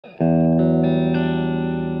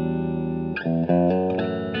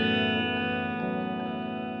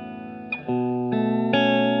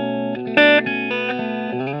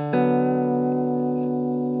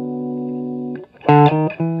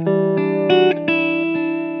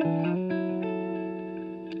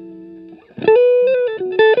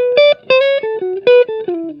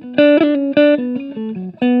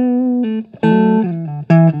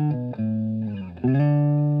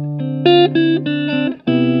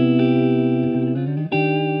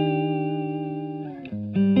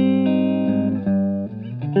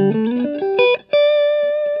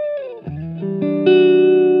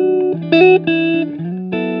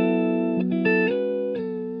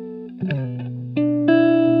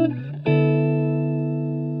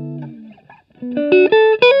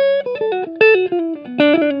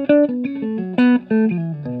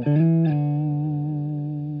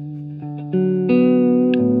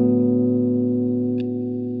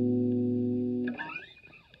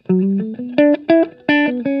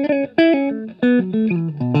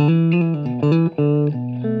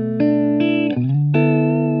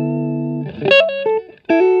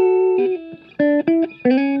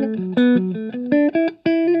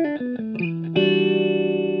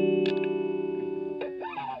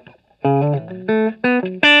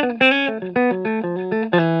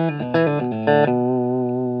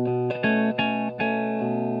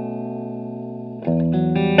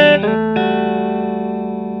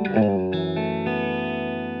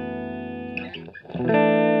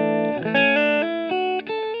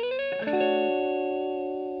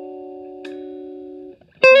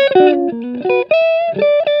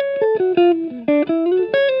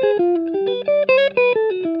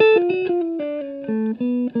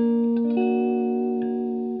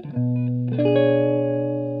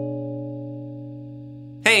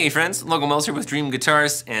Hey friends, Logan Wells here with Dream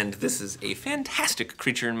Guitars, and this is a fantastic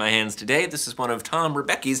creature in my hands today. This is one of Tom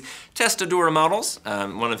Ribbicke's Testadura models,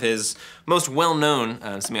 one of his most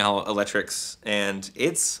well-known semi-hollow electrics, and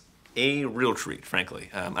it's a real treat, frankly.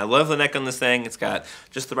 I love the neck on this thing. It's got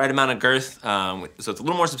just the right amount of girth, so it's a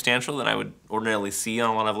little more substantial than I would ordinarily see on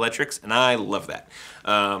a lot of electrics, and I love that.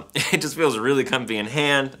 It just feels really comfy in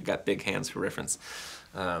hand. I got big hands for reference.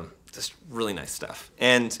 Just really nice stuff.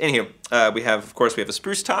 And anywho, we have a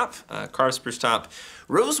spruce top, carved spruce top,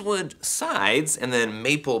 rosewood sides, and then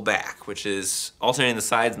maple back, which is alternating the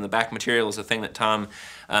sides and the back material is a thing that Tom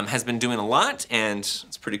has been doing a lot, and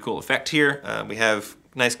it's a pretty cool effect here. We have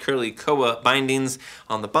nice curly koa bindings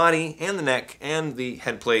on the body and the neck and the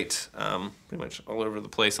head plate, pretty much all over the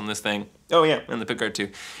place on this thing. Oh yeah, and the pickguard too.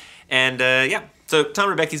 And yeah, so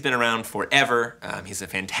Tom Ribbicke's been around forever. He's a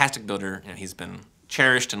fantastic builder, and he's been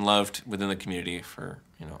cherished and loved within the community for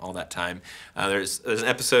all that time. There's an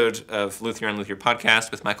episode of Luthier on Luthier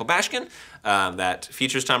podcast with Michael Bashkin that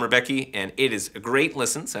features Tom Ribbicke, and it is a great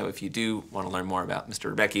listen. So if you do want to learn more about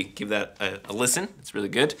Mr. Ribbicke, give that a listen. It's really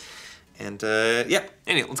good. And yeah,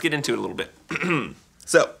 anyway, let's get into it a little bit.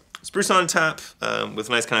 So spruce on top with a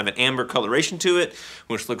nice kind of an amber coloration to it,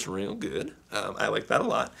 which looks real good. I like that a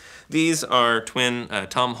lot. These are twin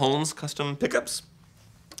Tom Holmes custom pickups.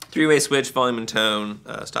 Three-way switch, volume and tone,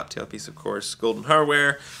 stop tailpiece, of course, golden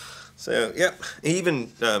hardware. So, yep, he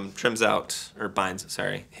even trims out, or binds,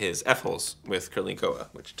 sorry, his F-holes with curly koa,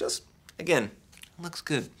 which just, again, looks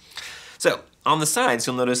good. So, on the sides,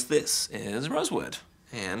 you'll notice this is rosewood.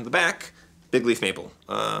 And the back, Bigleaf Maple.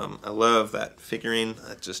 I love that figurine.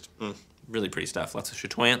 Just really pretty stuff. Lots of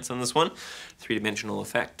chatoyance on this one. Three-dimensional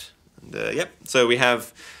effect. And, yep, so we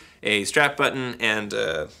have a strap button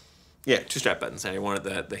and yeah, two strap buttons. I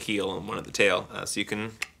wanted the heel and one at the tail, so you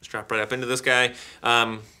can strap right up into this guy.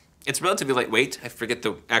 It's relatively lightweight. I forget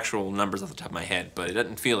the actual numbers off the top of my head, but it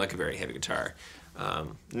doesn't feel like a very heavy guitar.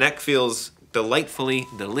 Neck feels delightfully,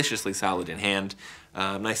 deliciously solid in hand.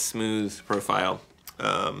 Nice smooth profile.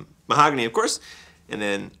 Mahogany, of course, and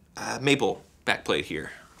then maple backplate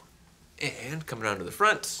here. And coming down to the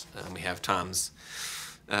front, we have Tom's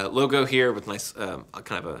logo here with nice kind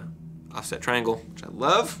of a offset triangle, which I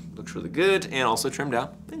love. Looks really good, and also trimmed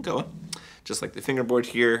out in koa, just like the fingerboard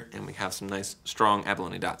here. And we have some nice strong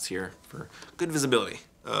abalone dots here for good visibility,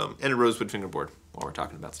 and a rosewood fingerboard while we're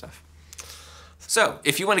talking about stuff. So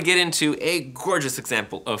if you want to get into a gorgeous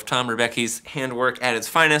example of Tom Ribbicke's handwork at its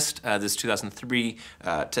finest, this 2003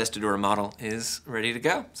 Testadura model is ready to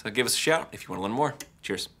go. So give us a shout if you want to learn more.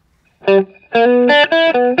 Cheers.